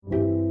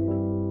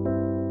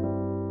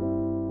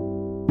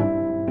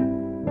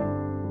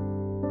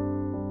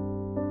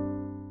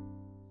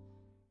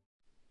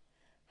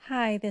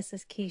Hi, this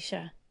is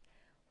Keisha.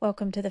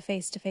 Welcome to the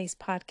Face to Face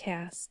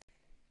podcast.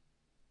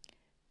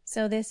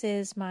 So, this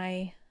is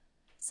my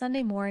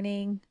Sunday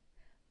morning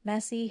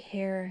messy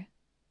hair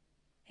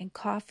and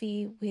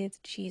coffee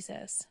with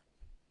Jesus.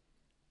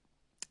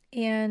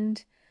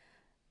 And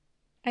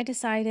I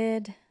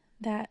decided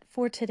that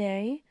for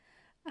today,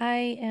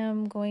 I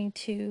am going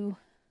to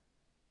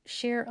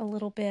share a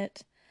little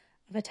bit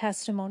of a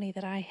testimony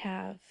that I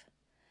have.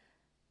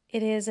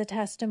 It is a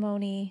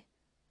testimony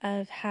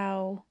of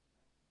how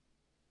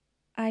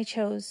I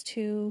chose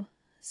to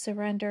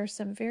surrender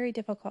some very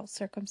difficult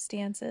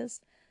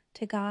circumstances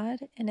to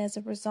God, and as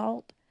a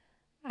result,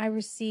 I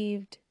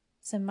received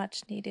some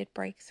much needed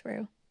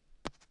breakthrough.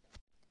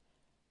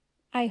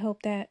 I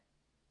hope that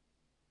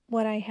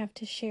what I have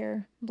to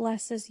share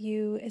blesses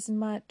you as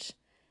much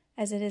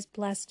as it has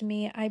blessed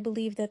me. I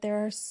believe that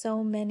there are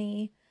so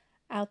many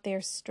out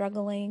there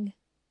struggling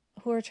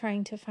who are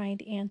trying to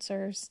find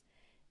answers,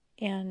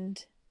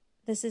 and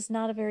this is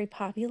not a very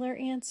popular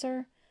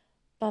answer,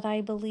 but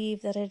I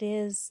believe that it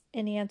is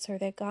an answer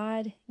that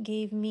God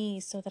gave me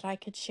so that I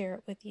could share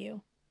it with you.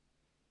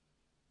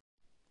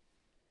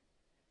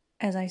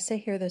 As I sit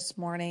here this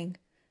morning,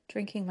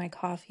 drinking my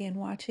coffee and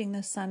watching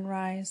the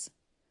sunrise,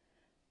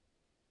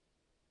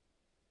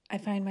 I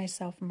find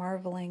myself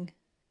marveling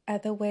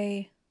at the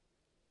way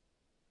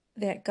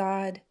that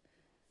God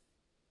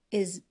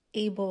is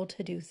able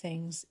to do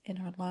things in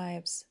our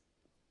lives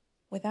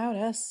without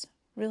us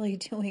really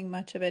doing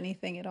much of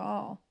anything at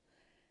all.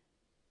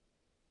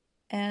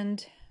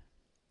 And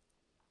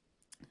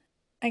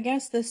I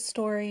guess this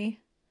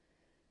story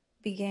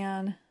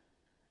began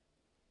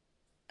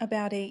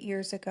about 8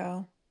 years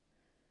ago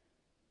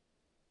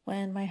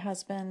when my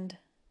husband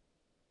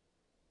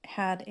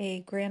had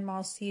a grand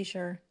mal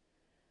seizure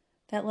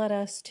that led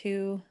us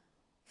to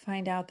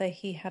find out that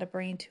he had a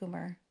brain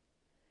tumor.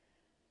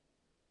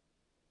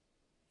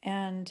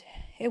 And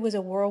it was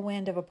a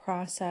whirlwind of a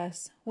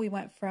process. We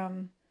went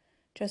from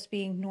just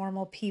being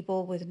normal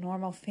people with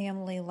normal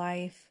family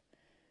life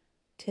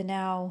to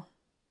now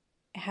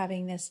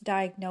having this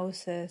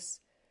diagnosis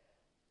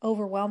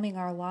overwhelming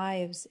our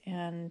lives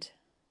and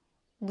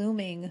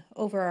looming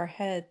over our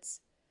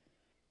heads.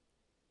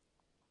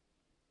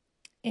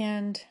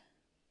 And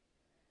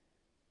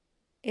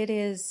it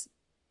is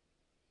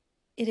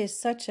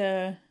such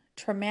a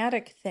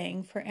traumatic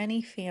thing for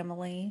any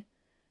family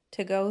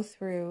to go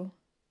through.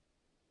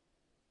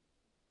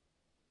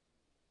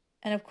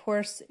 And of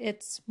course,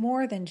 it's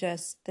more than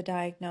just the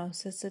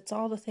diagnosis, it's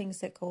all the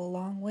things that go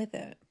along with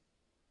it.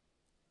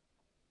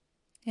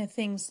 And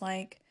things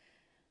like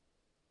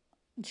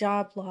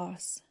job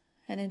loss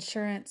and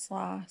insurance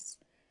loss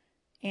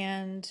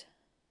and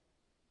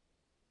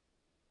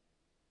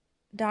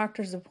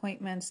doctor's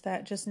appointments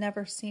that just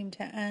never seem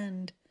to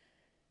end,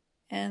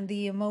 and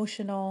the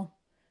emotional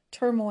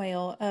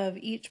turmoil of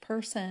each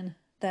person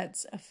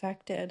that's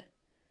affected.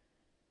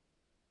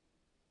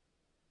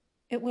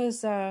 It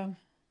was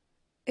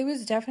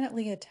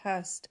definitely a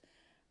test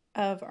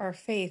of our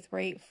faith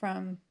right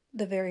from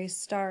the very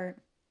start.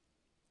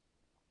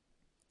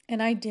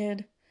 And I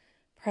did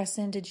press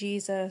into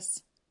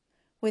Jesus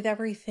with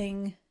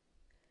everything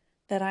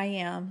that I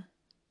am.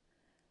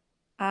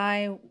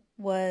 I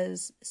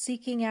was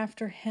seeking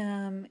after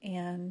him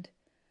and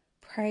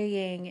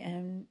praying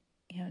and,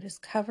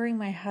 just covering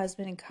my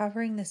husband and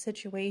covering the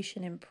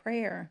situation in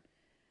prayer.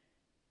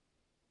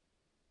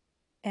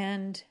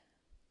 And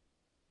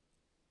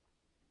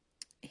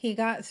he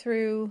got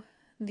through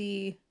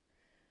the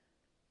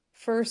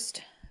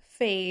first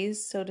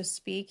phase, so to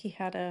speak. He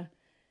had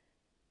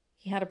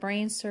a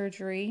brain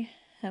surgery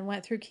and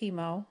went through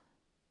chemo.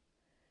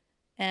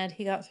 And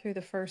he got through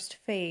the first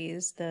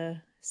phase.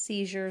 The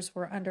seizures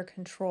were under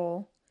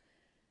control.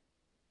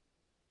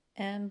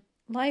 And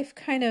life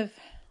kind of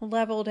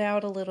leveled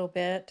out a little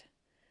bit.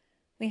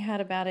 We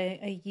had about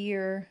a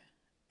year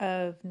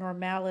of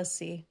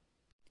normalcy.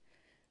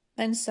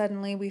 Then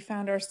suddenly we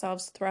found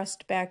ourselves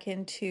thrust back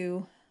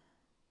into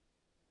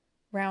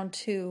round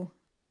 2.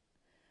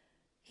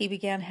 He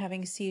began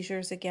having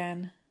seizures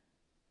again,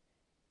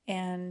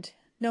 and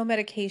no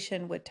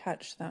medication would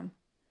touch them.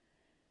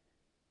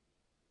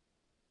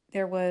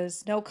 There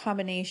was no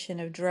combination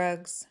of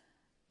drugs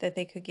that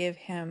they could give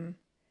him,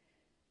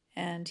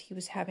 and he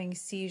was having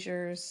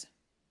seizures.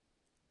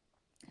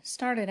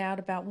 Started out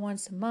about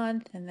once a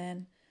month, and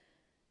then,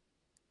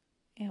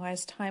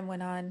 as time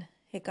went on,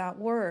 it got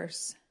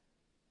worse.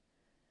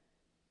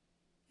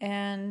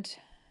 And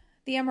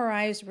the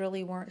MRIs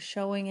really weren't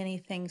showing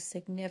anything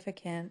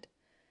significant.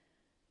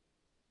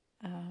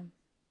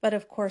 But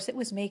of course, it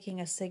was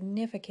making a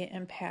significant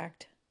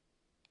impact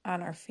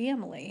on our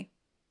family.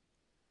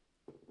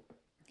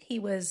 He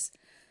was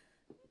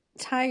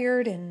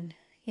tired and,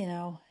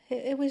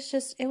 it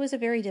was a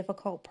very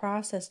difficult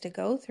process to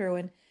go through.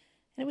 And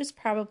it was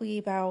probably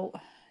about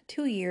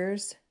 2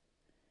 years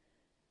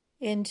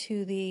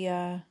into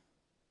the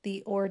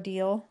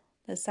ordeal,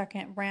 the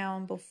second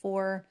round,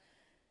 before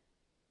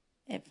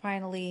it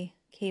finally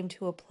came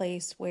to a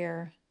place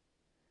where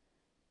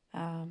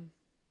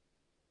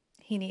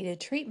he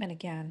needed treatment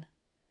again.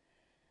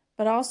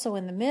 But also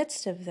in the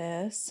midst of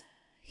this,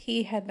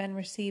 he had been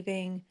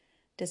receiving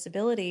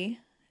disability,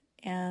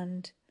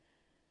 and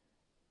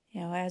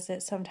as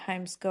it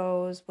sometimes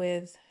goes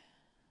with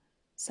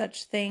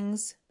such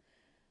things,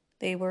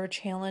 they were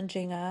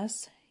challenging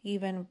us,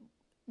 even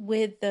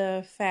with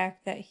the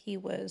fact that he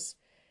was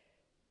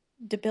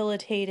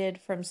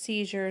debilitated from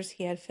seizures.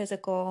 He had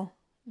physical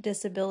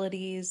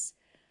disabilities,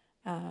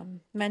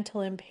 mental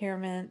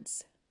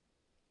impairments,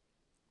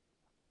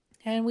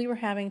 and we were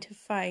having to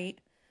fight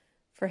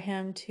for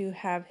him to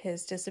have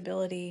his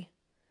disability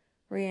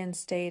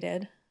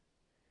reinstated.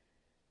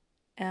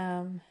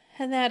 And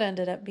that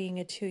ended up being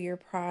a 2-year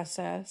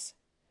process.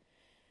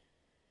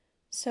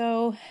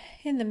 So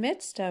in the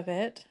midst of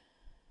it,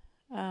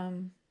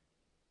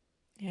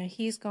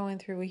 he's going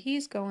through what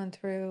he's going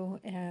through,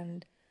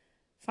 and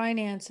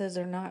finances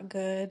are not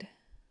good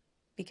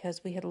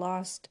because we had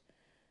lost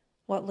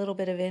what little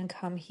bit of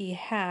income he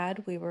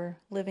had. We were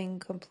living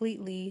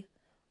completely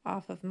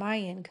off of my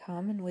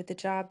income, and with the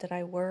job that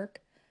I work,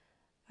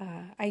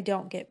 I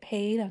don't get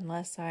paid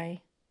unless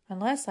I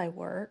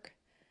work.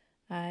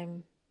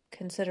 I'm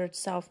considered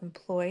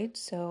self-employed,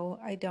 so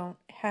I don't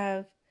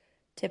have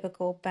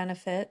typical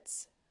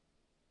benefits.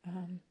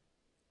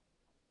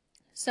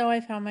 So I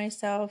found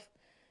myself,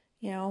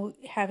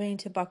 having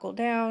to buckle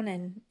down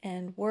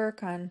and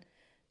work on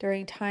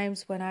during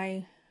times when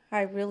I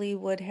really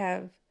would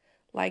have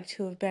liked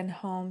to have been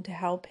home to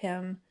help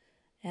him,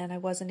 and I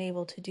wasn't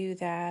able to do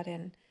that.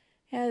 And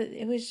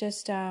it was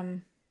just,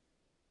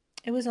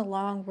 it was a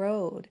long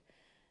road.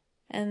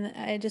 And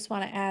I just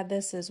want to add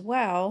this as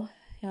well,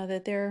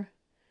 that there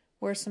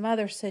were some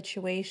other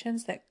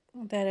situations that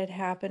had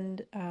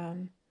happened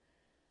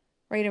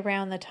right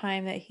around the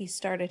time that he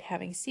started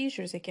having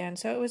seizures again.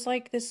 So it was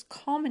like this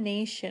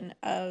culmination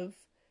of,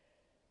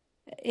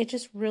 it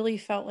just really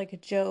felt like a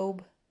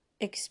Job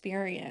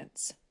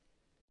experience.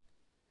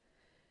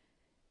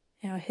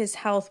 His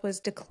health was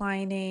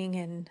declining,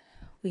 and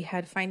we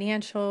had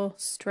financial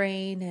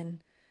strain,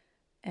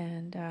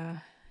 and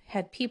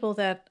had people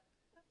that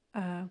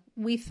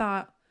we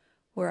thought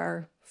were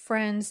our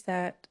friends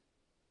that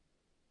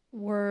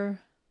were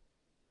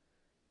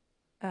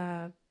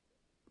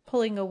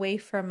pulling away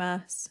from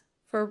us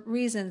for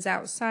reasons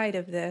outside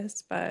of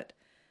this, but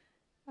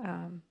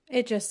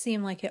it just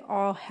seemed like it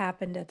all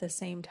happened at the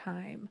same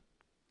time.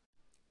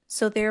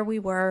 So there we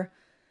were,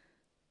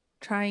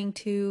 trying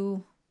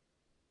to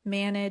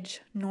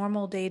manage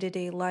normal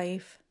day-to-day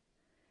life,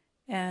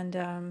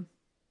 and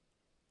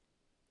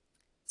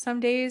some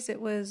days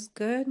it was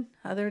good,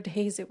 other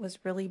days it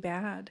was really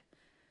bad.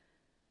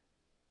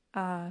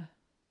 But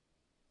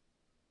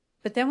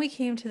then we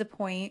came to the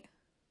point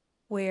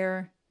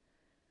where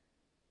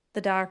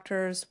the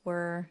doctors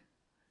were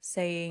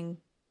saying,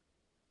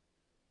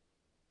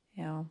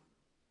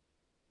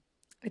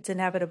 it's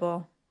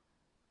inevitable,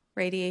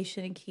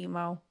 radiation and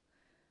chemo.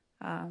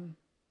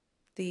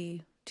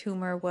 The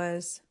tumor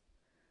was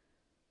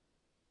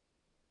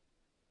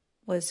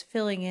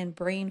filling in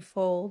brain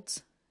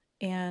folds,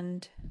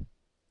 and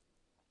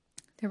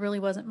there really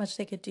wasn't much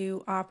they could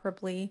do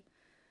operably.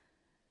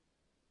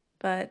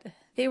 But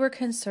they were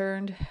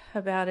concerned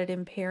about it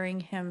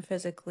impairing him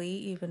physically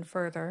even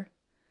further.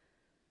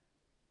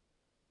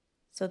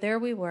 So there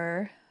we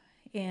were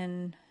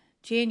in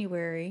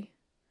January,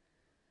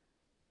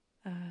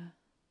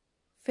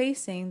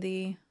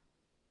 facing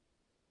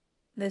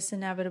this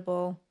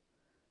inevitable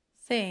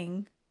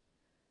thing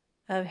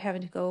of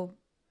having to go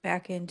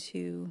back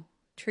into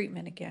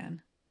treatment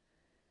again.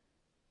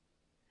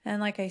 And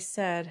like I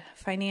said,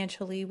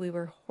 financially we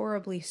were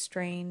horribly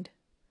strained.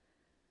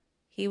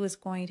 He was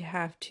going to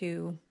have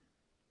to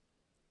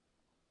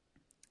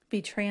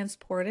be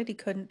transported. He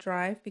couldn't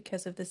drive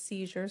because of the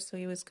seizure, so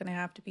he was going to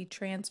have to be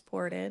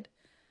transported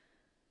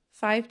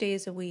 5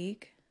 days a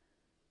week,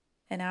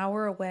 an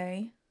hour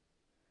away,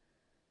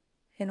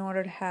 in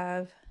order to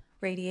have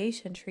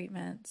radiation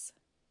treatments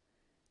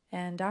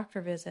and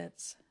doctor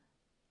visits.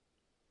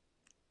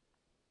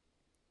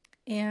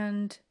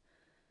 And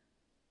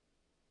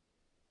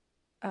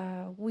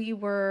we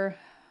were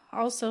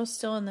also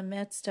still in the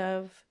midst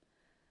of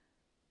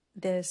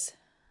this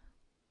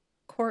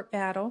court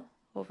battle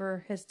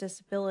over his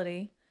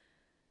disability,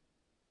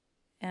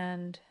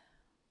 and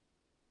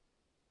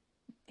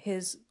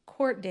his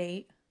court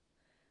date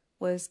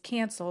was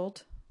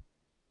canceled.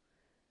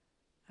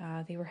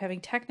 They were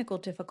having technical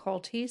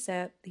difficulties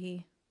at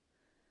the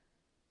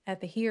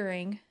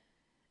hearing,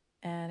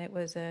 and it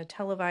was a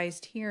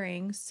televised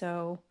hearing,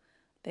 so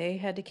they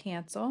had to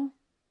cancel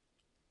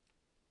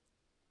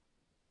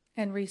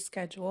and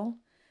reschedule.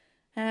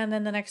 And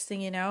then the next thing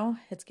you know,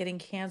 it's getting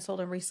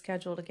canceled and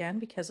rescheduled again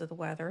because of the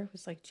weather. It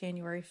was like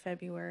January,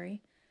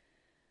 February.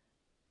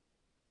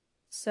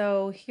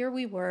 So here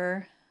we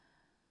were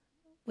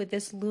with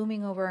this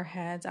looming over our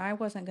heads. I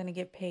wasn't going to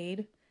get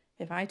paid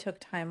if I took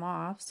time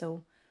off,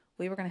 so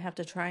we were going to have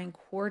to try and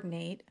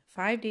coordinate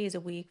 5 days a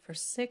week for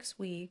 6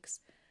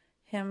 weeks,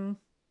 him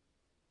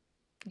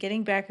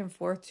getting back and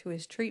forth to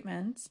his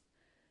treatments.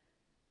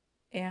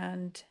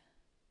 And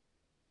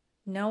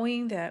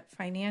knowing that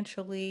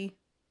financially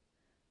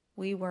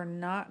we were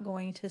not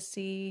going to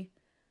see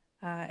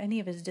any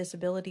of his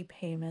disability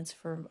payments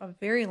for a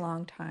very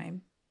long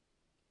time.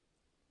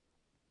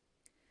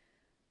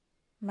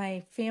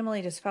 My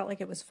family just felt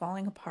like it was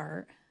falling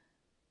apart.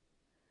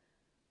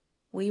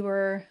 We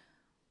were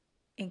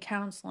in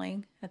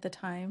counseling at the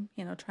time,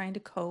 trying to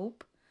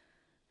cope.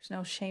 There's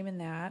no shame in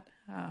that.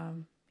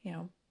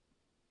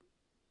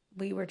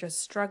 We were just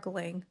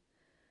struggling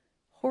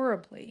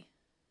horribly.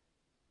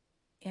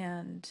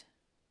 And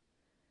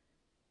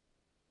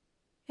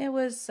it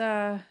was,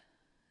 there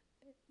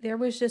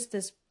was just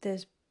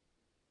this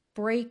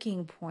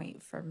breaking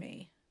point for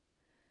me.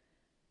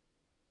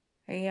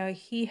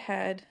 He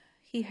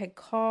had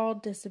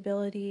called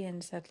disability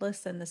and said,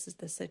 listen, this is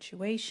the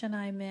situation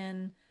I'm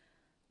in.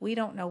 We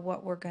don't know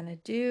what we're going to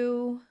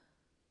do.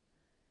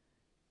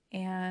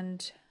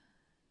 And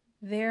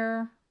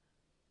their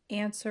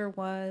answer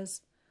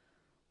was,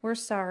 we're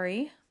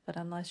sorry, but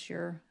unless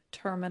you're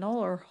terminal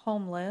or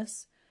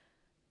homeless,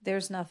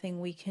 there's nothing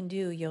we can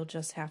do. You'll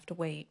just have to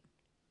wait.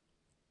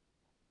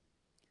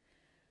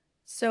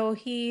 So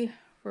he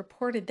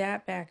reported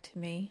that back to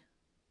me,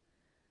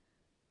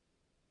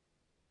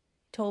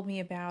 told me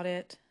about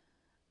it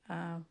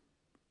on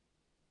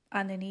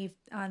the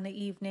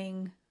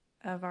evening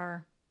of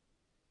our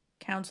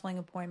counseling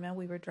appointment.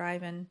 We were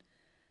driving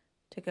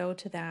to go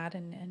to that,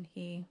 and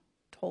he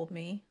told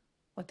me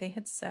what they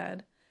had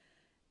said.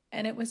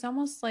 And it was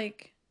almost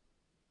like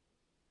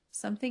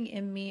something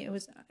in me,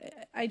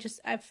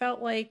 I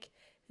felt like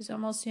it was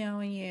almost,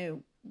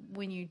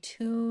 when you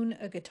tune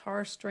a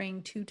guitar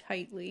string too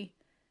tightly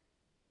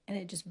and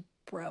it just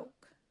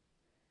broke.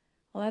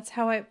 Well, that's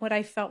what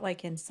I felt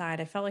like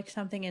inside. I felt like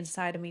something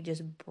inside of me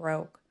just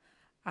broke.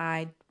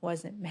 I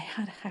wasn't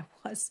mad. I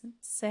wasn't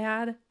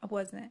sad. I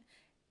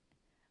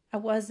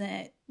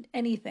wasn't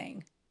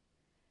anything.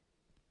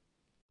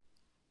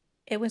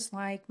 It was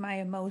like my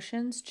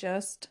emotions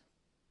just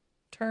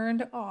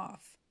turned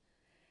off.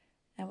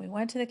 And we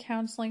went to the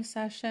counseling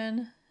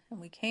session and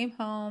we came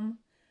home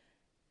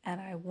and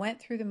I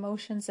went through the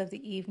motions of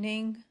the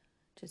evening,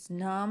 just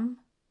numb,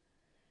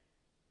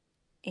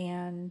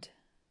 and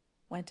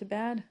went to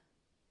bed.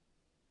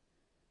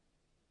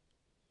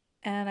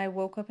 And I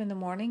woke up in the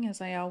morning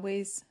as I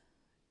always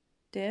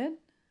did.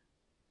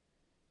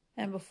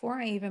 And before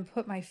I even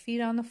put my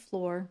feet on the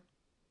floor,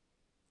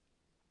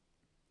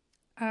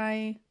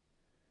 I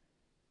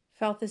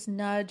felt this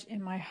nudge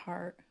in my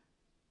heart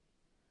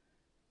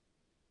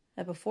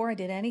that before I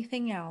did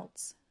anything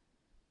else,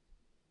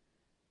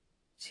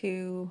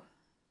 to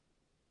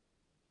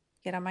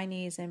get on my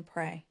knees and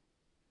pray.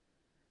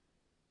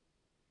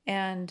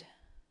 And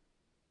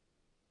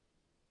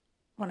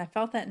when I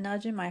felt that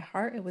nudge in my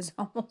heart, it was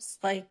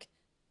almost like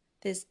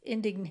this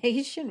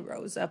indignation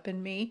rose up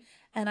in me,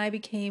 and I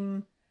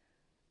became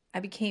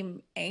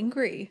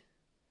angry.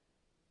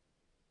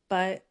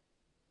 But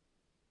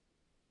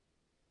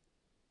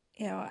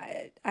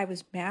I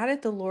was mad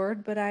at the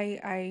Lord, but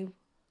I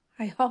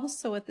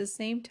also at the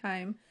same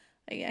time,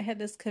 I had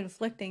this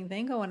conflicting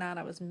thing going on.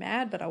 I was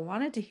mad, but I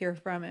wanted to hear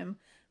from him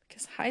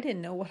because I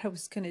didn't know what I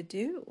was going to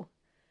do.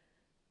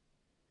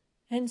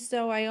 And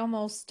so I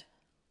almost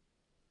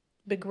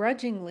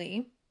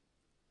begrudgingly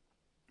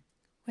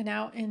went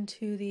out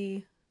into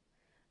the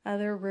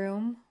other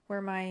room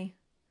where my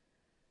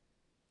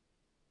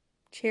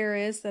chair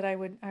is, that I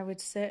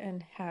would sit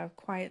and have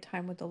quiet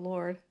time with the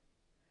Lord.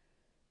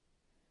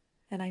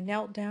 And I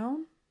knelt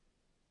down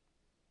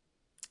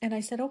and I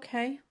said,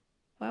 okay,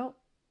 well,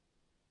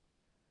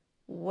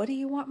 what do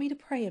you want me to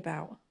pray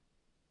about?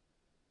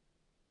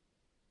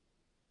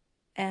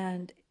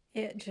 And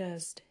it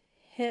just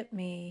hit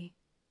me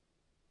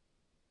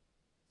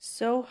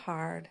so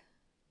hard.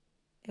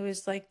 It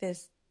was like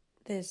this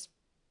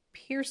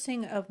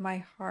piercing of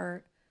my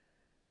heart.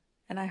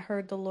 And I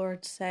heard the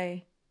Lord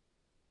say,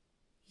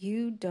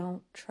 you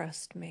don't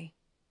trust me.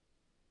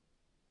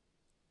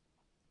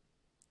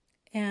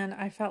 And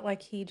I felt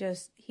like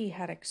he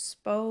had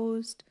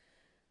exposed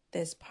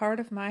this part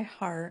of my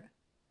heart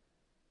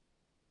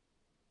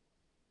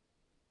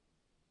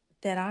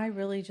that I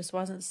really just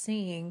wasn't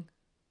seeing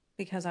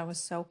because I was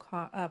so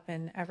caught up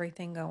in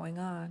everything going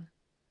on.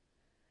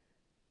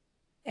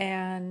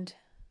 And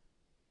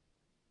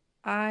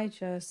I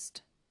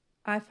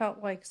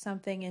felt like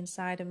something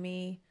inside of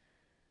me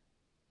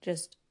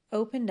just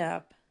opened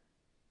up,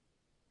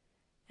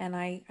 and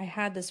I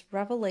had this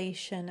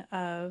revelation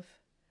of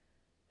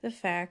the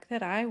fact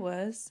that I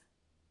was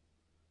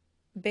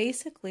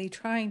basically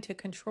trying to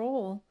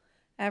control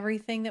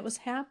everything that was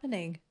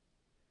happening.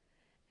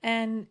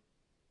 And,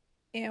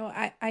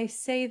 I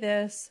say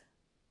this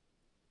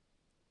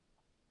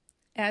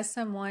as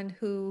someone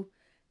who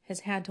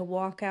has had to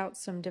walk out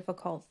some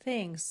difficult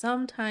things.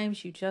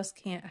 Sometimes you just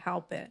can't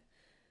help it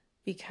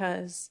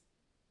because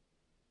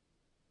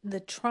the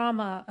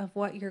trauma of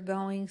what you're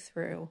going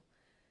through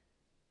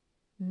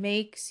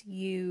makes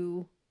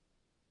you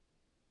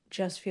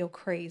just feel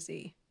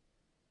crazy.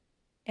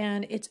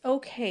 And it's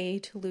okay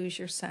to lose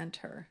your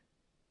center.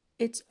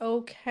 It's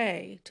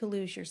okay to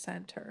lose your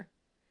center.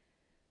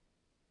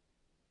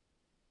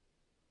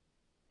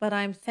 But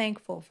I'm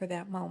thankful for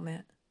that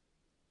moment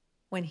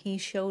when he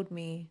showed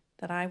me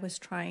that I was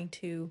trying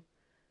to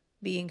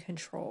be in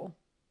control.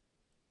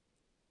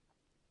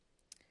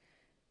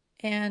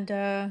 And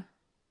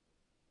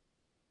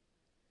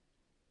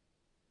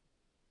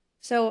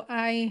so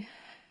I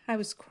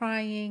was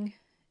crying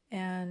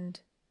and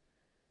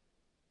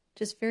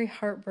just very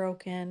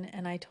heartbroken.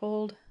 And I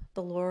told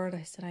the Lord,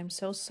 I said, I'm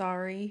so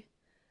sorry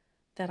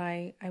that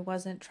I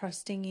wasn't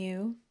trusting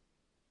you.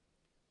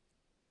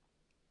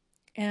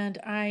 And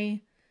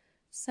I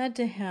said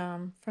to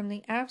him from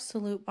the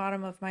absolute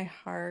bottom of my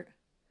heart,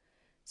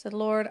 said,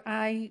 Lord,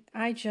 I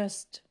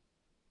just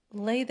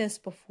lay this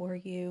before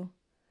you.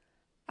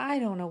 I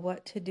don't know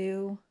what to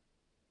do.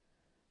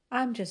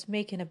 I'm just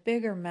making a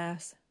bigger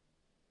mess.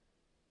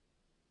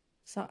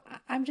 So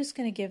I'm just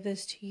going to give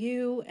this to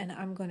you, and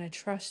I'm going to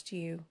trust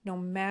you no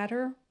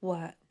matter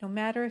what. No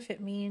matter if it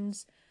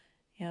means,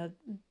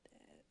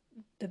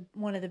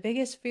 one of the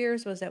biggest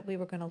fears was that we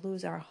were going to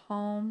lose our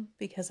home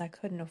because I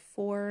couldn't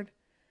afford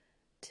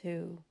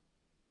to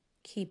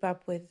keep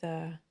up with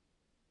the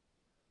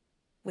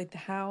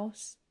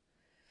house.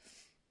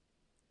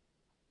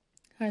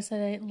 I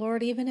said,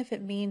 Lord, even if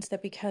it means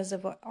that because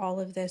of all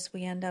of this,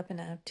 we end up in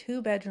a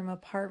 2-bedroom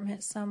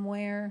apartment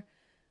somewhere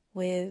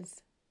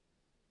with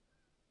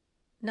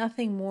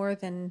nothing more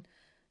than,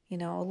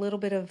 a little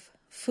bit of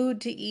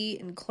food to eat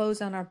and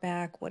clothes on our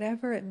back,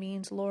 whatever it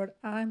means, Lord,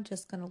 I'm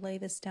just going to lay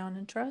this down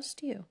and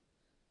trust you.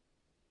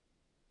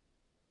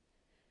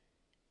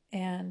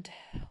 And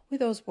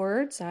with those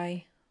words,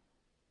 I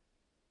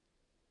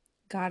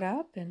got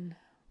up and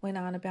went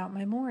on about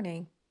my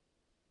morning.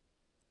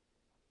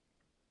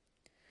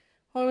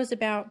 Well, it was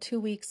about 2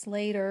 weeks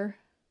later,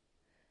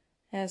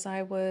 as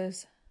I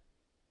was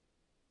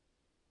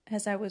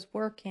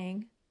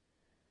working,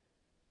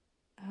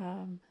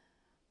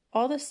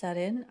 all of a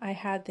sudden I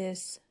had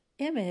this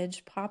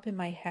image pop in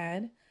my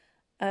head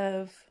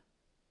of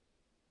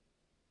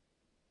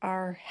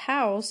our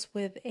house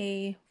with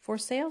a for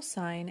sale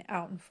sign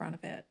out in front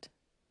of it.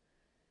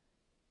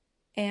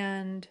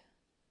 And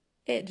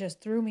it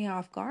just threw me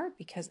off guard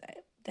because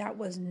that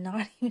was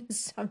not even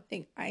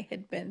something I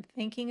had been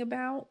thinking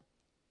about.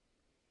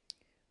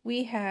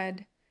 We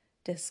had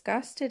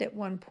discussed it at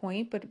one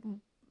point, but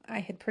I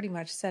had pretty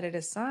much set it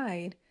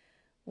aside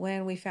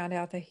when we found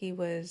out that he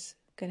was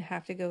going to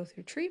have to go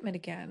through treatment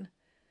again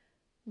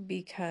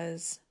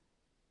because,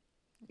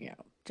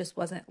 just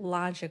wasn't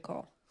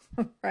logical,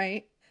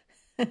 right?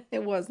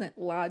 It wasn't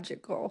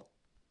logical.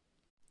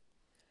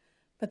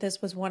 But this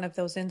was one of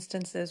those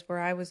instances where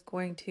I was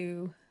going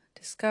to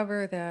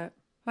discover that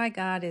my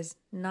God is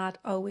not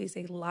always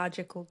a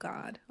logical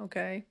God,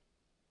 okay?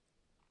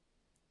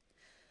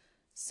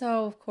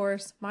 So, of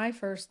course, my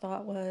first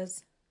thought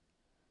was,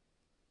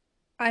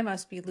 I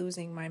must be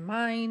losing my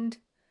mind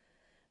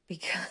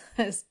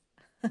because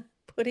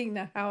putting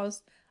the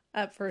house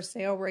up for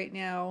sale right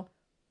now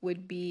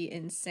would be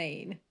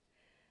insane.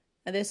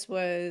 And this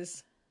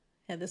must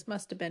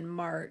have been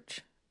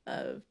March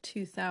of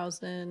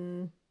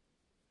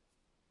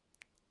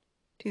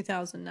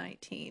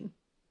 2019.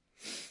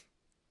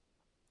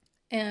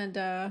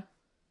 And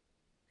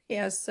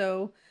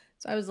so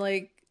I was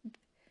like,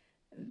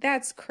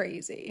 that's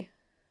crazy.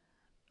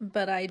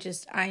 But I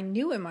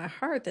knew in my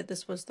heart that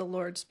this was the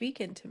Lord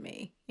speaking to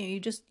me. You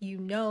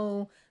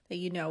know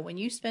that when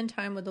you spend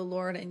time with the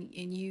Lord and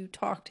you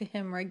talk to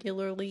him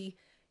regularly,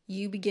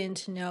 you begin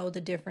to know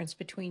the difference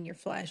between your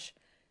flesh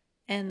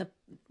and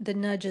the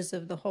nudges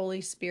of the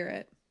Holy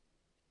Spirit.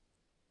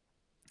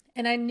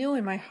 And I knew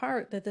in my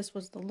heart that this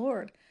was the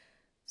Lord.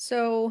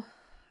 So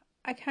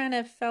I kind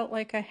of felt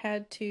like I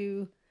had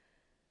to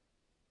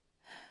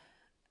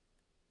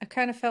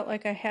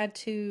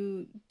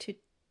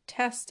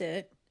test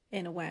it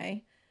in a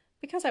way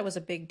because I was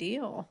a big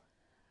deal.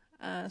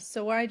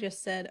 So I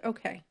just said,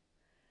 okay,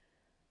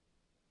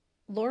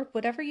 Lord,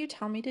 whatever you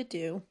tell me to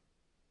do,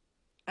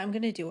 I'm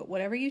going to do it.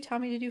 Whatever you tell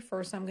me to do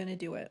first, I'm going to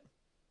do it.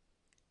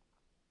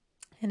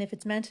 And if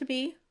it's meant to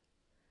be,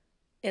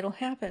 it'll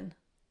happen.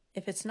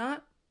 If it's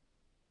not,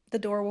 the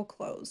door will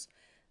close.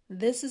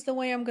 This is the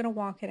way I'm going to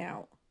walk it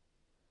out.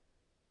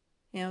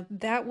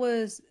 That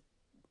was,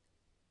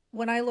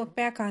 when I look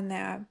back on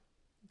that,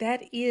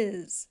 that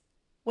is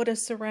what a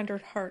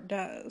surrendered heart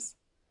does.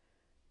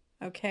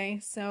 Okay,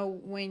 so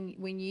when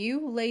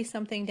you lay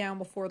something down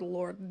before the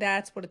Lord,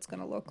 that's what it's going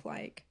to look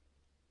like.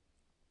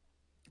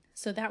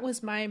 So that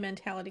was my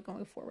mentality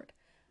going forward.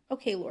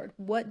 Okay, Lord,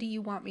 what do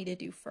you want me to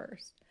do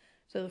first?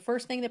 So the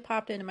first thing that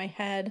popped into my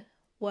head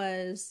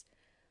was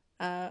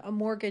a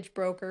mortgage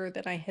broker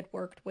that I had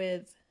worked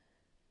with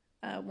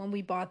when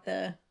we bought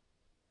the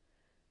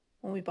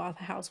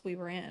house we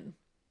were in.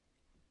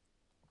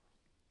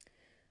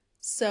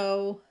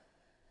 So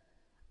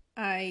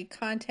I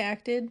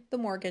contacted the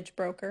mortgage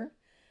broker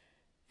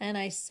and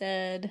I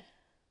said,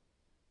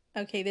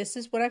 okay, this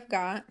is what I've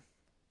got.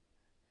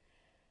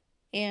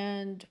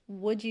 And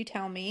would you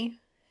tell me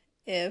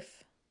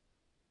if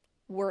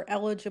we're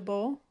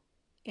eligible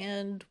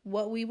and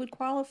what we would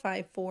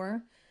qualify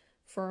for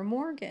a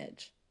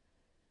mortgage?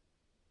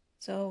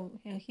 So,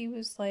 he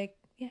was like,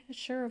 yeah,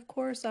 sure, of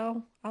course,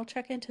 I'll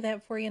check into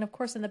that for you. And of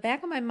course, in the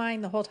back of my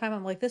mind the whole time,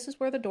 I'm like, this is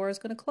where the door is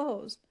going to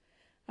close.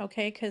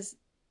 Okay, because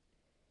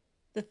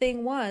the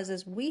thing was,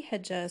 is we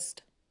had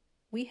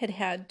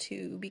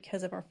to,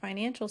 because of our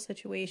financial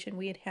situation,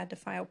 we had to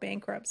file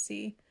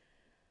bankruptcy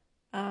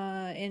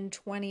in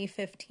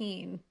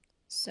 2015.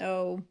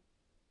 So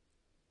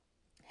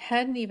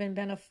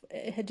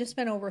it had just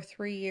been over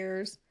 3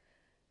 years.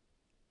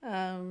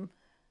 Um,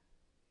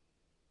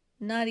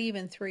 Not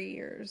even 3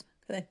 years,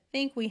 because I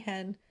think we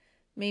had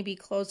maybe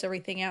closed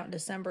everything out in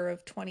December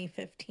of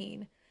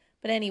 2015.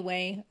 But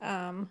anyway,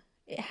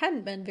 it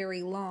hadn't been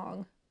very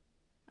long.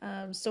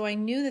 So I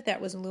knew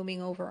that was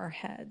looming over our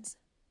heads.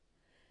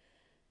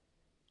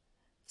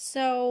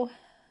 So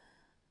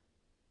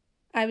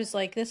I was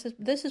like, this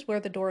is where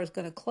the door is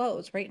going to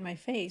close, right in my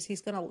face.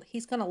 He's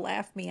gonna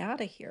laugh me out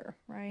of here,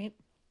 right?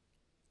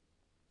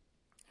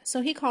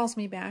 So he calls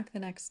me back the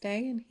next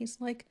day, and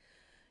he's like,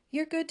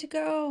 "You're good to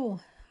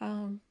go.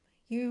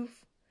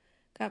 You've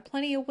got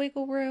plenty of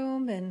wiggle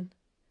room,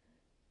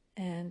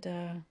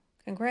 and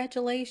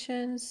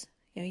congratulations.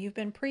 You've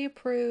been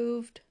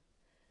pre-approved."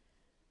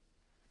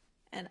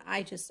 And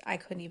I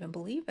couldn't even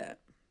believe it.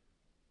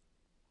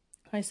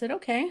 I said,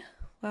 "Okay,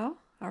 well,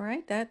 all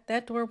right,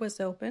 that door was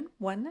open.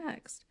 What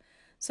next?"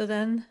 So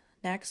then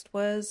next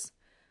was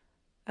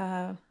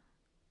God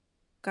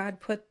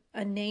put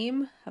a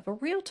name of a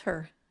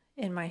realtor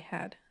in my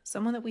head,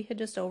 someone that we had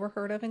just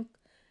overheard of in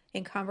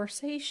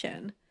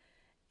conversation.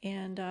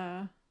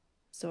 And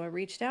so I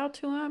reached out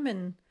to him,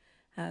 and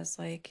I was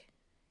like,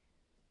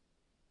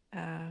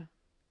 hey,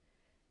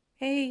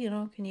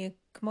 can you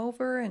come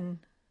over and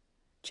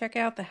check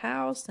out the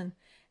house? And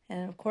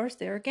of course,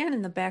 there again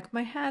in the back of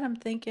my head, I'm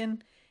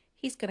thinking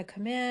he's going to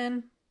come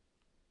in.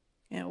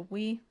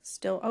 We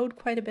still owed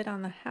quite a bit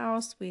on the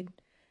house. We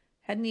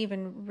hadn't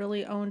even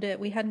really owned it.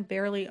 We hadn't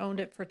barely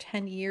owned it for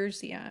 10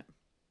 years yet.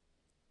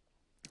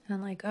 And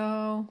I'm like,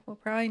 oh, we'll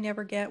probably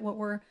never get what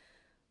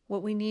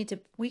we need to,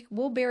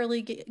 we'll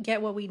barely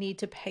get what we need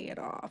to pay it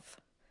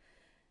off.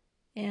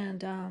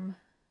 And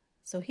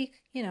so he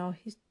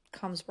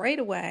comes right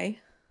away,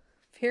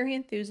 very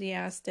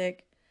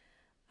enthusiastic,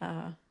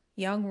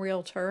 young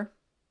realtor.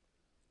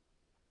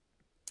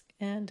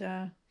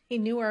 And he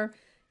knew our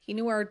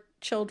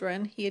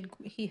children.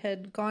 He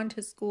had gone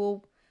to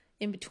school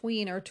in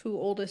between our two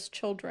oldest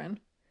children.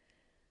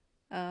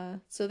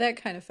 So that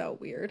kind of felt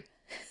weird.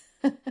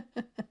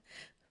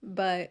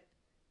 But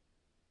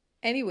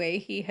anyway,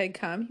 he had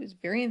come. He was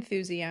very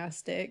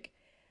enthusiastic.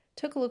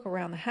 Took a look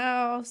around the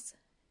house,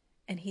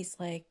 and he's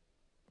like,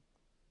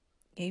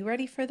 "Are you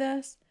ready for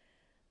this?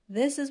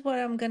 This is what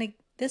I'm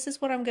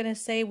gonna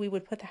say we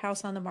would put the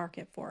house on the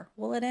market for."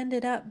 Well, it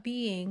ended up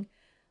being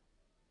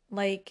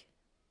like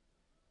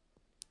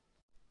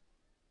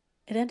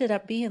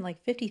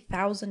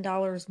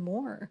 $50,000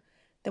 more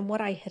than what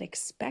I had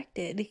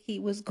expected he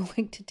was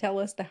going to tell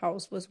us the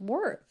house was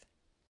worth.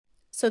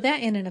 So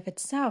that in and of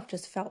itself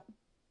just felt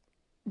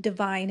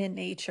divine in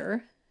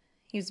nature.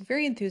 He was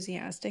very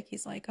enthusiastic.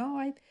 He's like,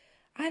 "Oh,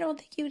 I don't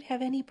think you would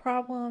have any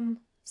problem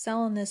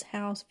selling this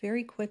house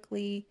very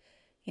quickly.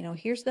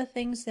 Here's the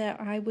things that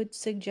I would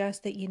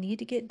suggest that you need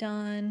to get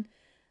done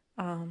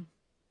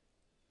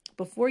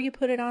before you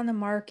put it on the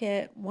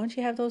market. Once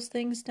you have those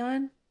things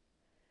done,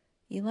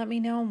 you let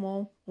me know, and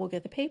we'll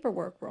get the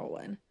paperwork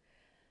rolling."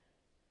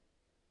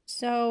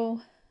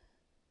 So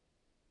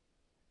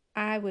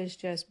I was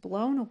just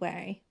blown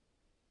away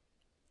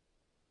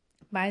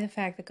by the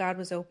fact that God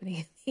was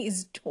opening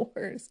these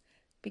doors.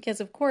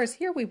 Because, of course,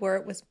 here we were,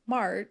 it was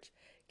March.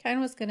 Ken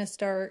was going to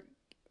start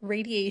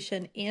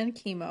radiation and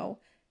chemo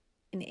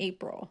in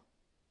April.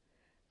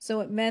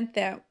 So it meant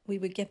that we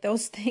would get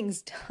those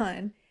things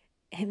done,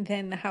 and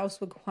then the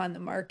house would go on the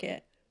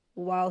market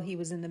while he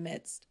was in the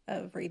midst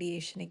of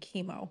radiation and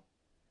chemo.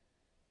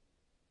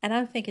 And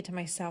I'm thinking to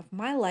myself,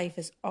 my life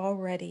is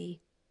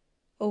already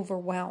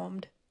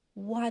overwhelmed.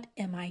 What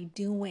am I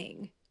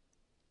doing?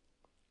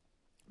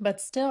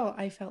 But still,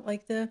 I felt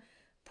like the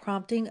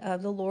prompting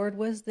of the Lord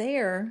was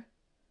there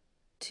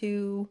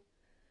to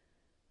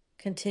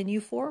continue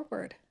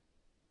forward.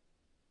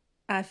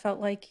 I felt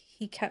like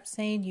he kept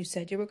saying, "You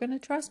said you were going to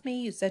trust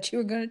me. You said you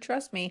were going to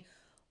trust me."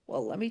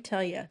 Well, let me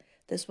tell you,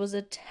 this was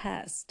a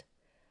test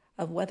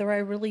of whether I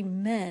really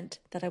meant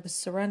that I was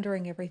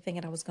surrendering everything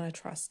and I was going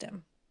to trust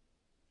him.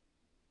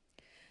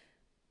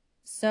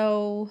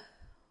 So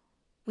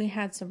we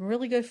had some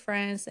really good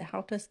friends that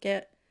helped us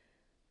get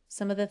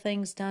some of the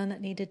things done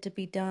that needed to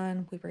be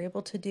done. We were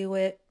able to do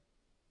it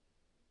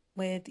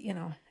with,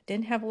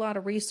 didn't have a lot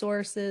of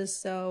resources.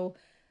 So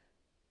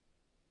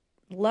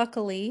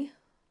luckily,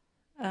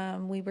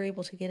 we were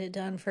able to get it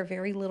done for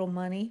very little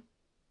money,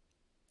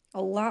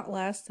 a lot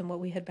less than what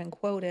we had been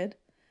quoted.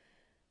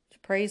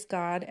 Praise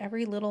God,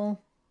 every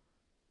little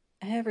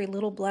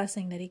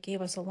blessing that he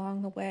gave us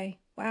along the way.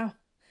 Wow.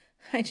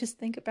 I just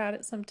think about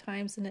it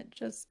sometimes, and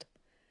it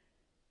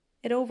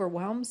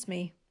overwhelms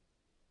me.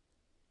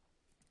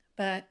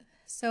 But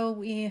so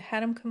we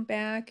had him come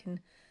back, and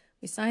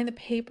we signed the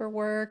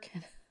paperwork,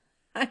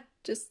 and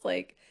just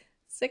like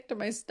sick to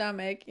my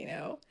stomach,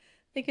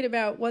 thinking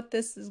about what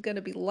this is going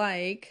to be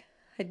like.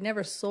 I'd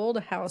never sold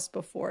a house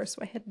before, so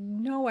I had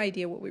no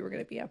idea what we were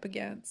going to be up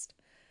against.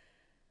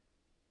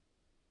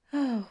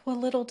 Oh, well,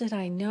 little did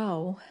I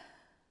know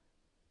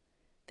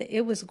that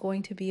it was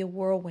going to be a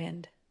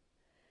whirlwind.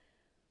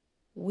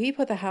 We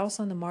put the house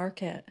on the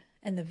market,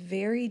 and the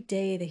very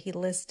day that he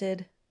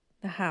listed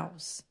the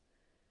house,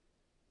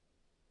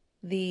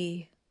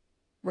 the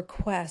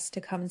request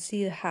to come and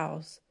see the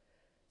house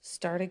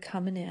started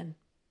coming in.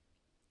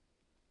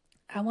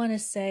 I want to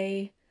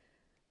say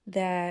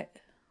that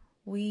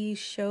we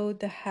showed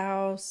the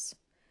house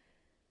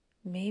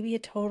maybe a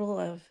total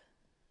of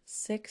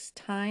 6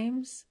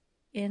 times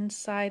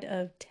inside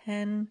of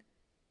 10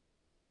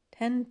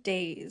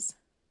 days.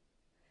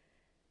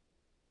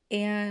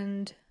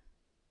 And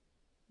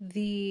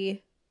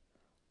the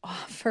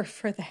offer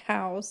for the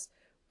house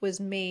was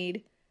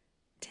made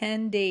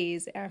 10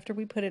 days after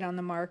we put it on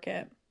the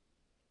market.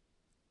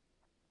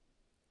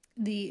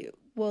 There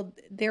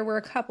were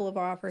a couple of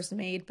offers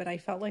made, but I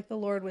felt like the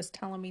Lord was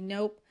telling me,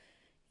 nope,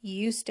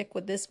 you stick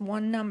with this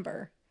one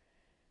number.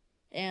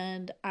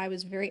 And I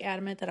was very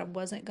adamant that I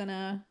wasn't going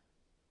to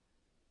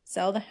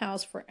sell the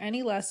house for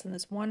any less than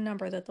this one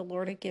number that the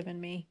Lord had given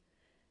me.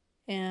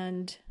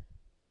 And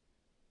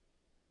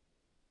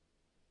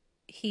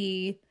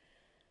he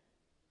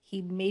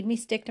made me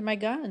stick to my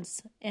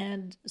guns.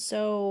 And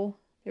so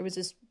there was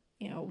this,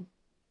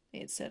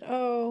 it said,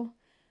 oh,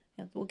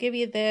 we'll give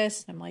you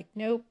this. And I'm like,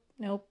 nope.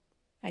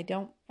 I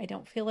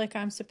don't feel like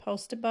I'm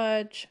supposed to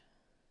budge.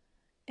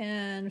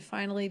 And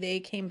finally they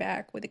came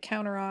back with a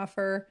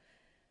counteroffer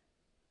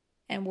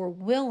and were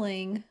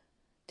willing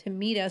to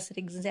meet us at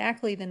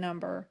exactly the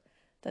number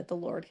that the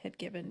Lord had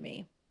given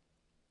me.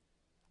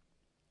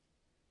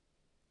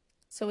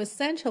 So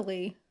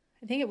essentially,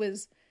 I think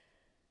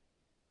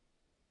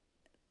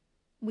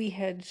we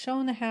had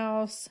shown the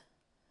house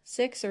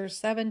 6 or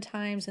 7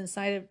 times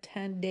inside of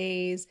 10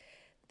 days.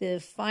 The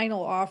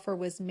final offer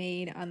was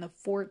made on the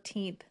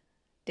 14th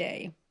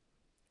day.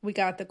 We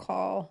got the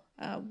call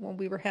when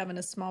we were having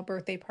a small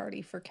birthday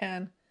party for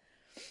Ken.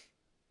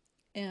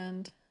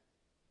 And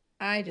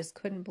I just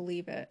couldn't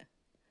believe it.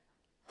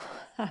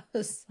 I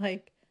was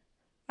like,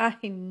 I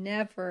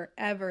never,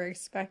 ever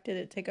expected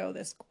it to go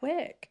this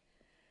quick.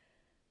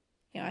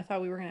 I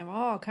thought we were going to have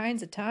all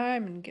kinds of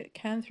time and get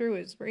Ken through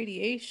his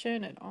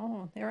radiation and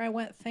there I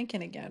went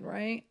thinking again,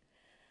 right?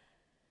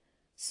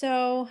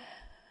 So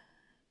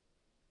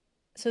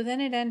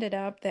then it ended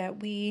up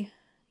that we,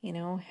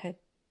 had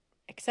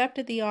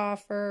accepted the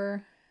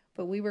offer,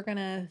 but we were going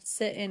to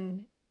sit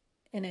in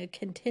a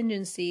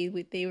contingency.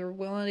 They were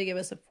willing to give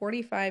us a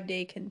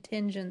 45-day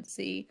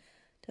contingency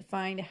to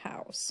find a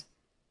house.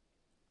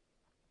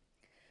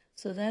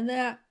 So then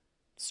that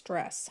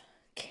stress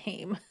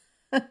came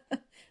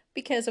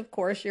because, of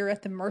course, you're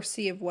at the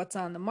mercy of what's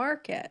on the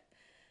market.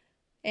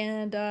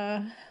 And,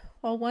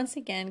 once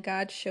again,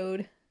 God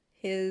showed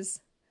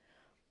his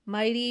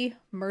mighty,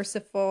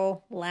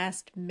 merciful,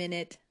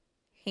 last-minute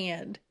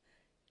hand.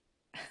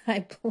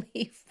 I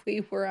believe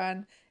we were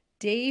on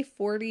day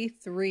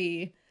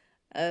 43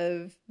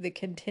 of the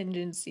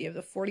contingency, of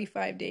the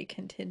 45-day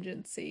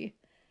contingency.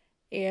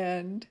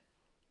 And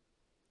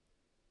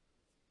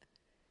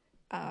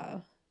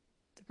the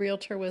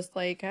realtor was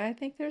like, I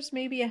think there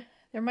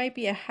might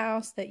be a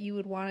house that you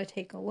would want to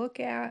take a look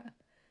at.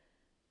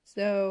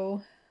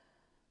 So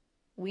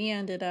we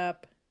ended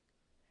up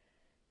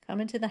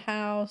coming to the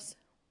house.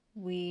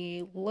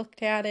 We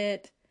looked at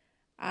it.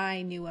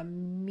 I knew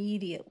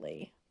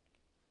immediately.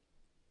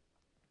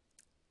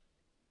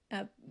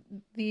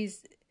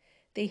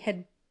 They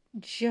had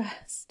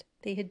just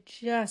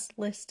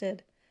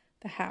listed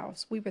the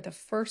house. We were the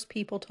first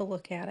people to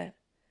look at it.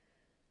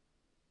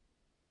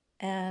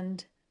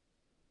 And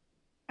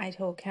I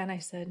told Ken, I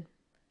said,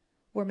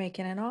 we're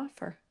making an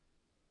offer.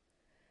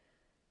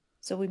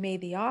 So we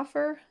made the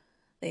offer.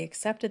 They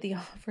accepted the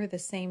offer the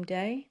same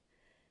day.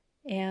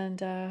 And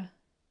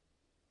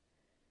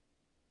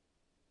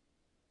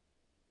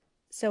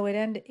so it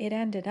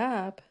ended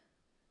up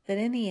that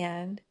in the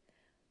end,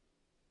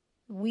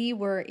 we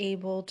were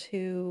able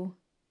to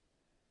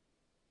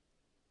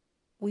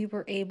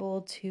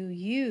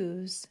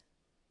use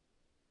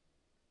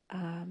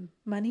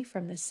money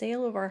from the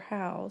sale of our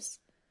house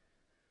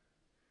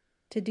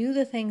to do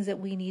the things that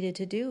we needed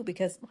to do,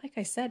 because like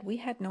I said, we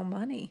had no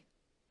money.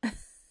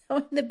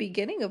 In the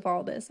beginning of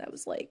all this, I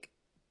was like,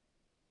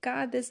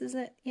 God, this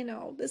isn't,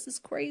 this is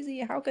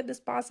crazy. How could this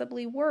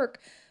possibly work?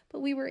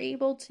 But we were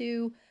able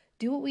to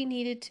do what we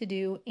needed to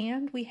do,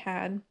 and we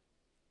had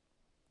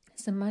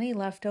some money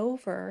left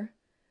over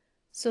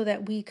so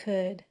that we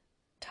could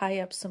tie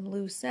up some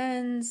loose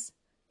ends,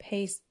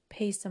 pay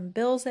some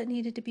bills that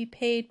needed to be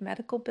paid,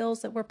 medical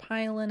bills that were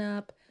piling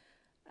up.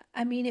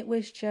 I mean, it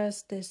was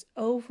just this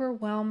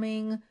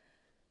overwhelming,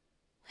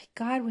 like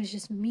God was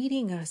just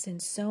meeting us in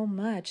so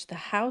much. The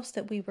house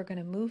that we were going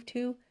to move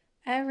to,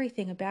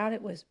 everything about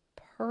it was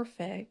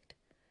perfect,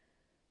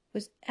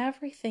 was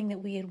everything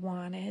that we had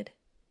wanted.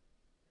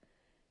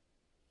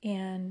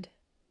 And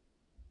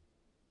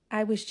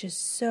I was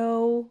just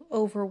so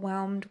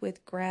overwhelmed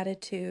with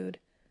gratitude.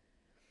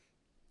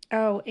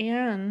 Oh,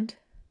 and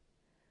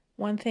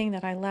one thing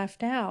that I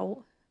left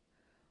out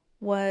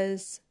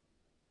was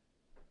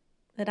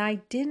that I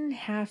didn't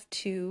have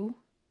to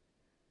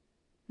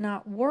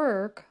not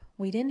work.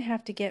 We didn't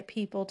have to get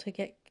people to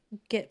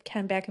get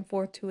Ken back and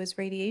forth to his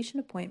radiation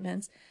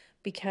appointments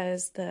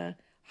because the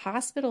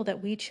hospital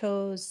that we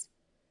chose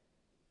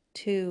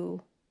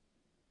to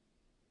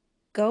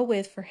go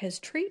with for his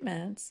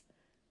treatments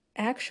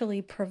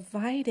actually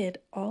provided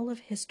all of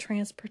his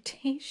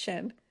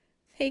transportation.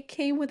 They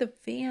came with a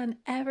van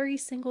every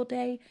single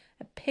day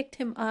and picked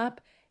him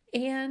up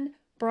and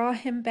brought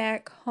him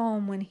back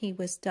home when he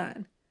was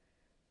done.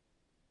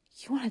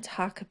 You want to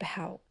talk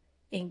about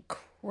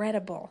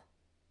incredible.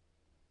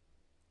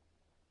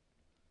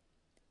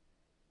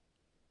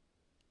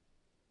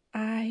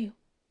 I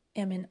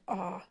am in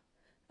awe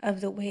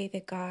of the way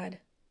that God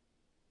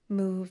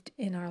moved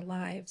in our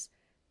lives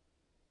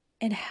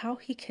and how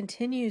he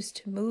continues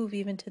to move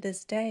even to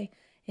this day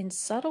in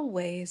subtle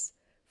ways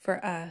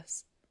for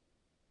us.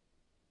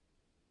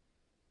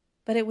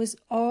 But it was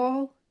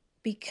all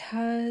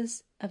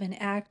because of an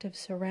act of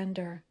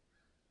surrender.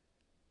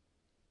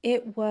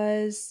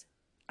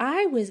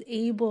 I was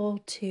able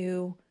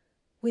to,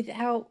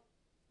 without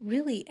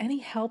really any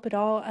help at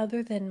all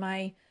other than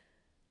my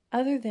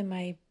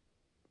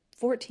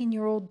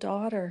 14-year-old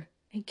daughter,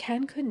 and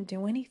Ken couldn't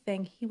do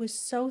anything. He was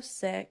so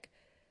sick.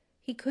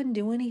 He couldn't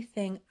do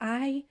anything.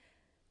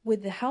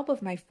 With the help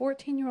of my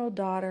 14-year-old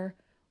daughter,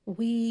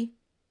 we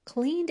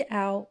cleaned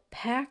out,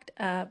 packed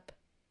up,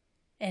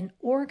 and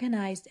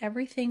organized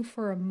everything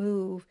for a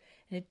move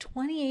in a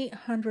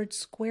 2,800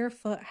 square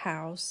foot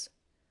house.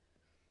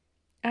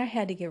 I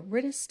had to get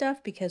rid of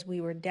stuff because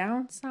we were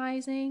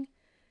downsizing,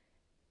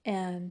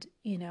 and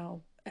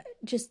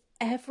just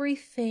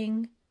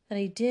everything that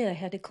I did, I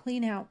had to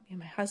clean out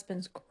my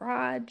husband's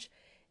garage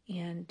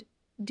and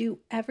do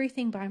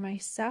everything by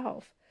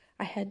myself.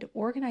 I had to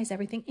organize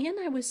everything, and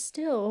I was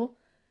still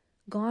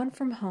gone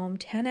from home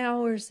 10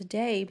 hours a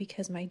day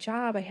because my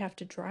job, I have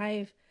to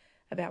drive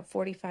about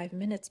 45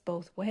 minutes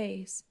both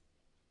ways.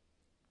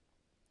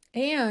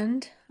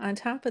 And on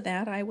top of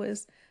that, I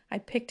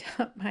picked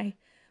up my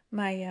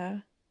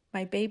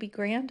baby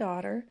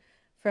granddaughter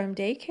from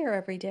daycare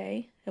every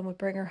day and would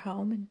bring her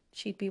home, and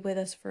she'd be with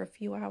us for a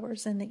few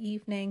hours in the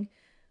evening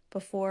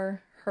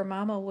before her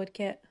mama would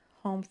get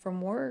home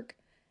from work.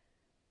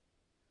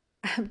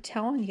 I'm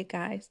telling you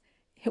guys,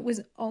 it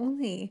was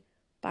only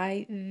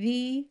by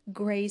the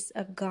grace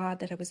of God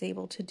that I was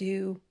able to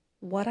do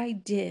what I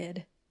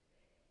did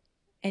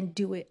and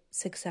do it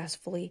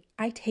successfully.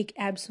 I take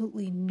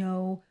absolutely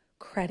no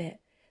credit.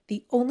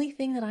 The only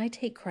thing that I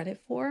take credit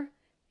for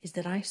is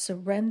that I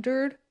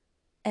surrendered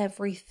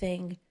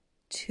everything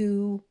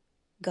to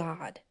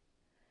God.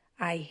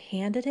 I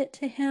handed it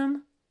to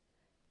him,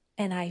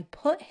 and I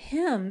put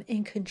him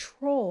in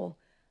control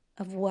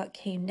of what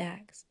came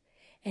next.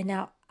 And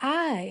now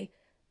I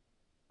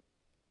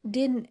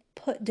didn't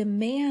put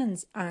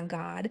demands on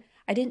God.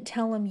 I didn't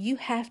tell him, you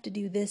have to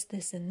do this,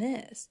 this, and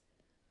this.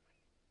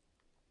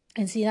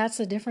 And see, that's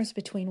the difference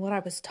between what I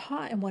was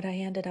taught and what I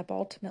ended up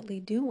ultimately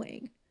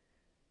doing,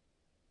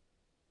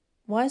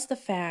 was the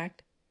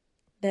fact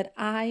that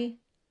I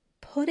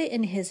put it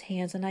in his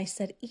hands and I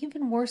said,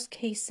 even worst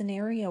case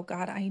scenario,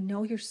 God, I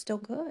know you're still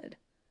good.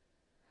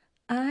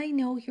 I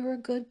know you're a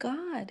good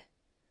God.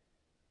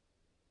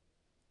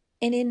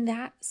 And in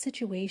that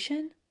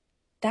situation,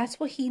 that's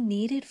what he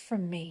needed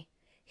from me.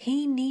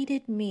 He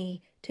needed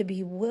me to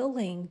be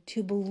willing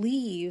to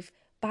believe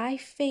by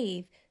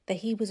faith that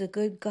he was a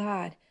good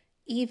God,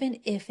 even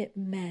if it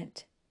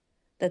meant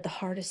that the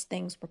hardest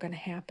things were going to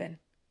happen.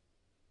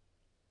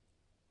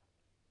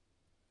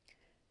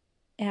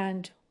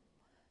 And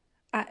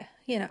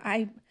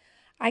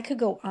I could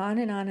go on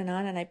and on and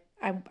on, and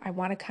I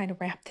want to kind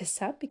of wrap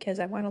this up because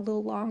I went a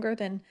little longer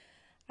than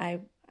I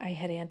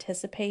had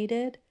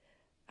anticipated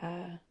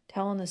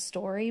telling the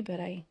story, but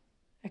I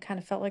kind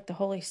of felt like the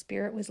Holy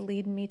Spirit was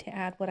leading me to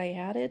add what I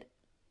added.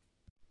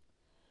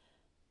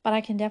 But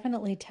I can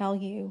definitely tell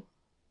you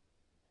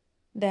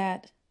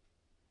that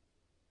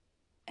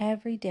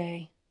every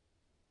day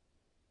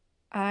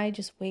I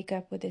just wake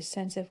up with this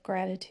sense of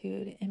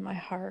gratitude in my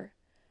heart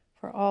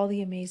for all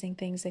the amazing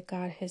things that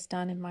God has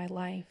done in my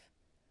life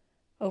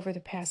over the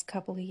past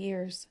couple of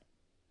years.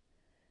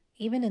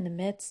 Even in the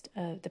midst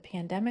of the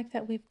pandemic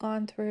that we've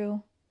gone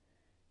through,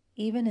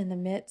 even in the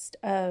midst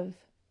of,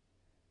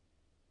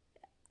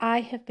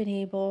 I have been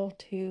able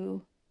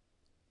to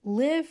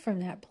live from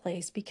that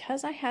place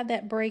because I had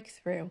that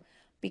breakthrough,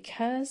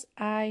 because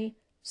I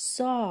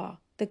saw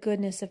the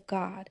goodness of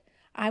God.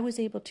 I was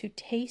able to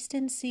taste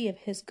and see of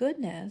his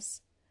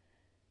goodness.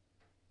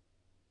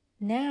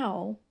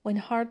 Now, when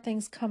hard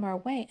things come our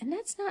way, and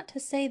that's not to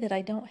say that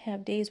I don't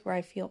have days where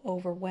I feel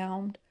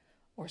overwhelmed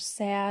or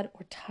sad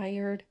or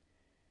tired.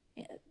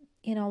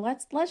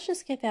 Let's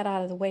just get that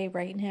out of the way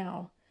right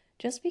now.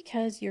 Just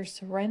because you're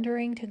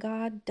surrendering to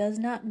God does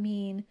not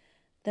mean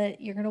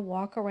that you're going to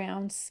walk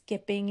around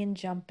skipping and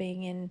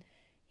jumping and,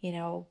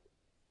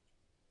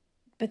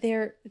 But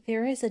there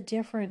is a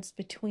difference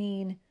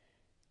between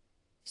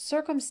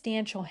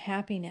circumstantial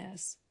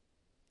happiness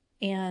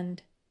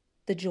and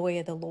the joy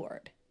of the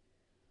Lord.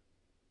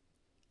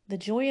 The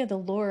joy of the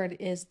Lord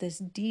is this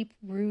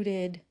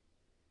deep-rooted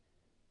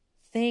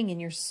thing in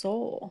your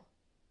soul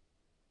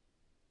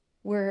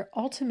where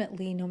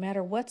ultimately, no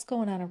matter what's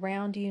going on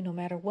around you, no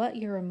matter what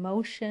your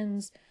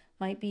emotions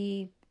might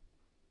be,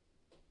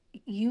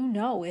 you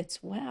know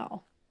it's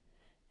well.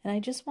 And I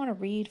just want to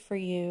read for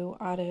you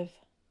out of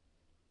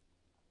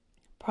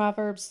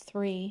Proverbs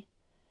 3,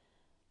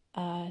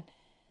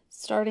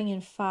 starting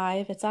in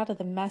 5. It's out of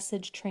the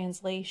Message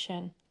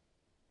translation.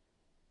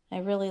 I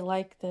really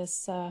like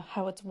this,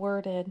 how it's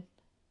worded.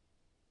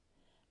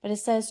 But it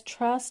says,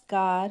 trust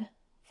God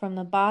from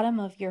the bottom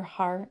of your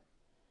heart.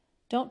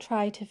 Don't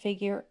try to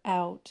figure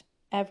out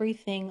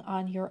everything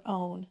on your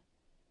own.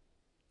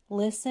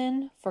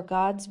 Listen for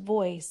God's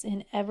voice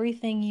in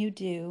everything you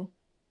do,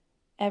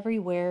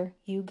 everywhere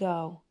you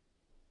go.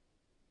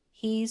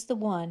 He's the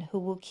one who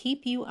will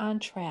keep you on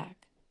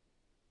track.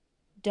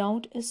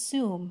 Don't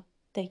assume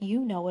that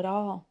you know it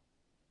all.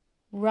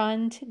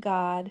 Run to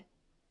God.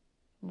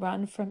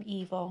 Run from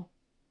evil.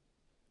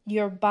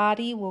 Your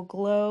body will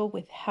glow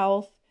with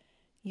health.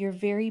 Your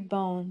very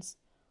bones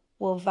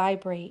will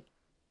vibrate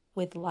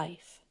with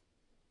life.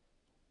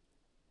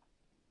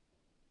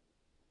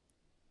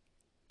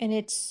 And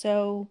it's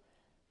so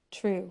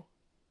true.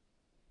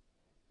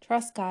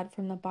 Trust God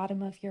from the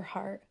bottom of your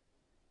heart.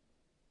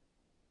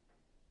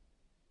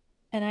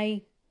 And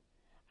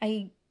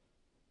I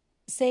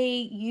say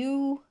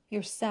you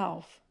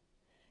yourself,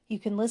 you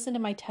can listen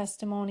to my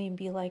testimony and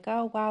be like,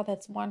 oh, wow,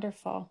 that's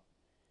wonderful.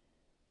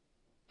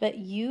 But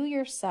you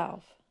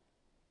yourself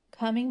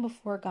coming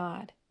before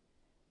God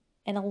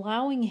and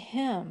allowing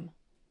Him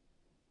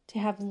to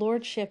have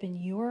lordship in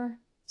your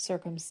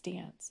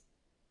circumstance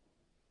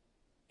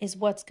is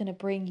what's going to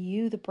bring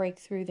you the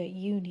breakthrough that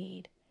you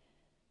need.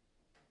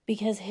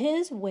 Because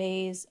His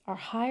ways are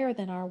higher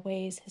than our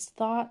ways. His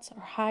thoughts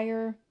are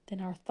higher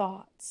than our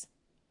thoughts.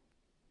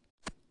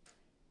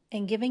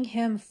 And giving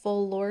Him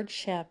full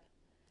lordship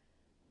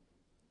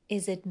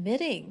is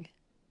admitting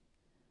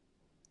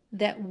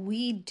that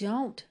we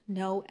don't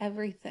know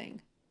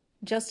everything,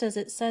 just as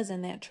it says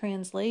in that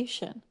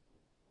translation.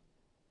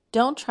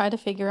 Don't try to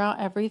figure out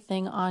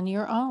everything on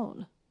your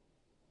own.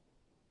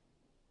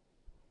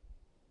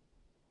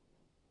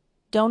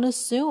 Don't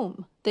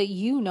assume that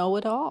you know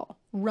it all.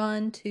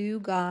 Run to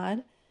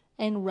God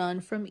and run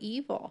from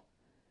evil.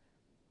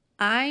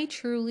 I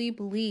truly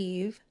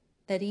believe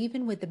that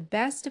even with the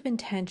best of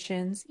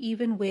intentions,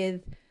 even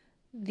with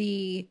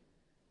the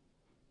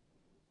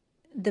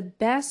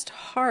best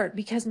heart,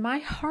 because my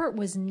heart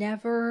was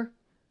never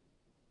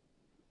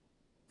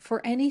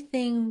for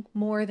anything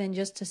more than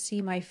just to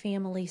see my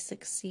family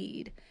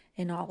succeed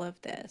in all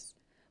of this.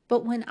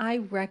 But when I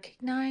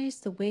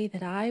recognized the way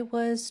that I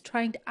was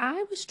trying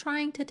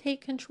to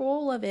take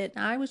control of it.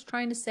 And I was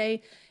trying to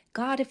say,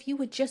 God, if you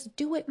would just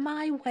do it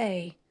my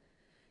way.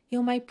 You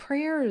know, my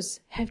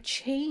prayers have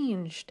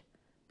changed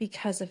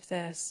because of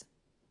this.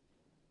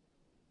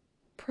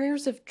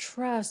 Prayers of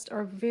trust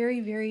are very,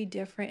 very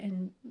different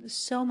and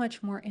so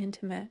much more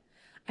intimate.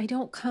 I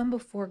don't come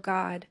before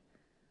God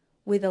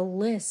with a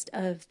list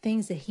of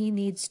things that He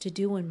needs to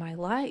do in my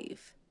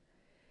life.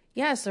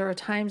 Yes, there are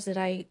times that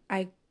I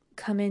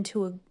come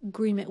into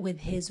agreement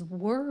with His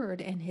word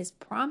and His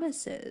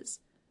promises.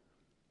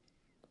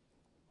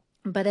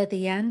 But at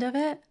the end of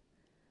it,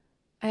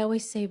 I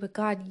always say, but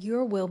God,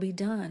 your will be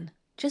done.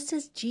 Just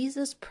as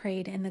Jesus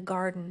prayed in the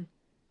Garden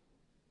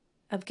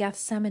of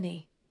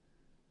Gethsemane.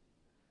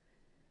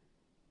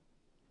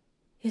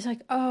 He's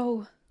like,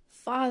 oh,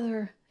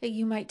 Father, that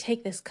you might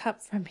take this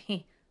cup from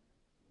me.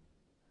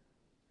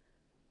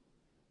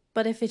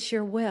 But if it's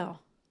your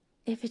will,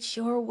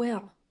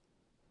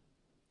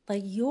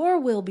 let your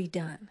will be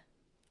done.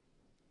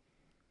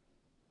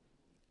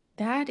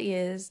 That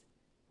is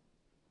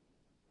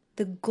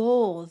the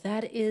goal.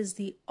 That is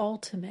the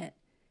ultimate,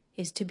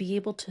 is to be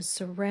able to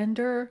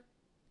surrender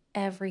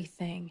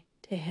everything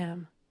to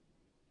Him.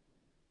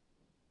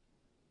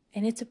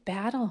 And it's a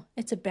battle.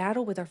 It's a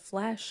battle with our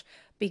flesh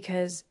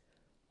because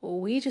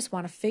we just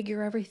want to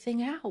figure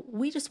everything out.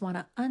 We just want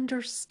to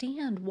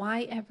understand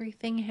why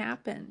everything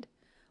happened.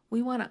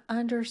 We want to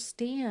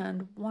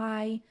understand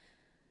why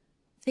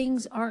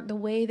things aren't the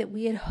way that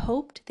we had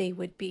hoped they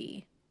would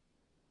be.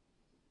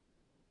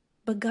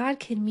 But God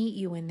can meet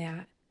you in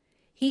that.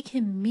 He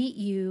can meet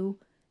you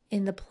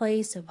in the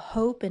place of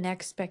hope and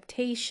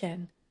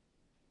expectation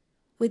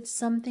with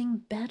something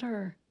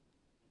better.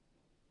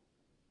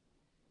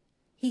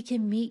 He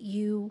can meet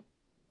you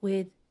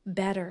with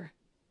better.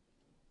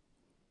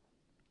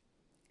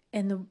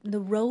 And the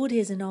road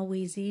isn't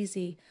always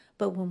easy,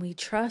 but when we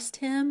trust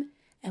Him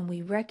and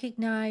we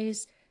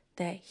recognize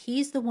that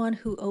He's the one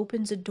who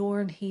opens a door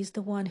and He's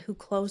the one who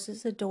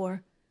closes a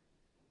door,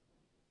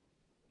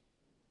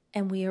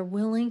 and we are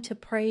willing to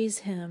praise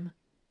Him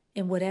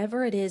in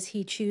whatever it is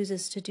He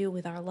chooses to do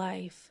with our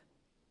life,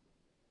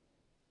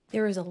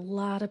 there is a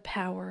lot of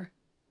power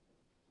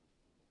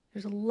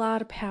There's a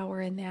lot of power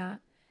in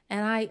that.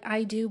 And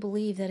I do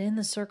believe that in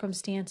the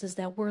circumstances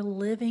that we're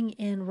living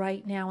in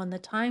right now, in the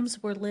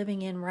times we're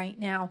living in right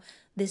now,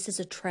 this is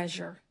a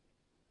treasure.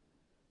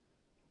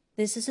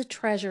 This is a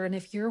treasure. And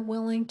if you're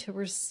willing to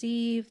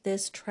receive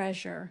this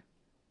treasure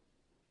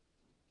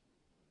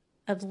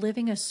of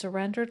living a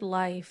surrendered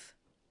life,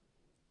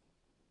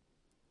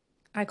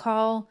 I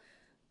call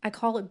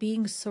it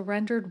being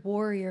surrendered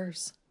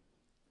warriors.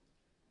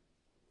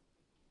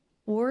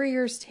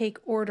 Warriors take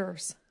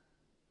orders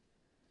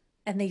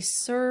and they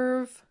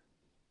serve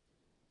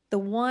the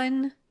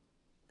one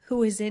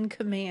who is in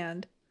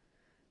command.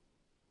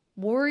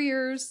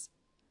 Warriors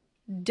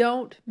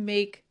don't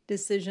make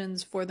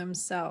decisions for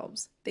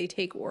themselves. They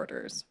take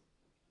orders.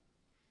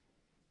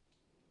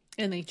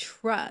 And they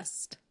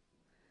trust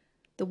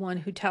the one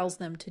who tells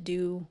them to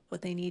do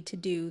what they need to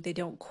do. They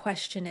don't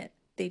question it.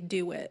 They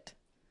do it.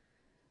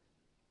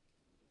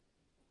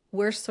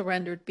 We're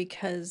surrendered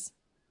because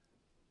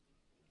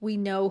we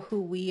know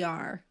who we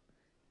are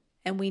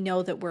and we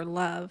know that we're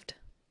loved.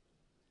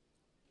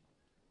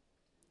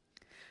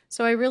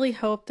 So I really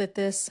hope that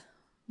this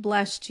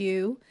blessed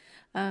you.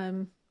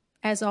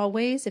 As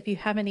always, if you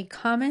have any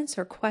comments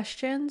or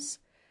questions,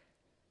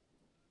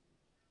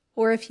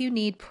 or if you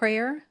need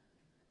prayer,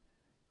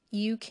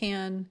 you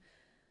can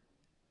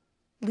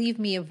leave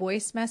me a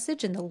voice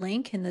message in the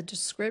link in the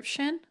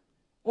description,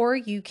 or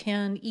you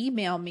can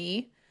email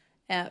me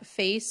at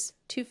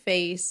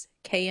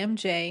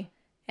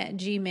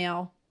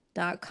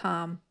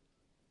facetofacekmj@gmail.com.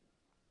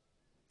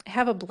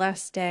 Have a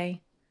blessed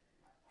day,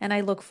 and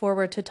I look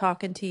forward to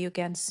talking to you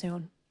again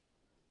soon.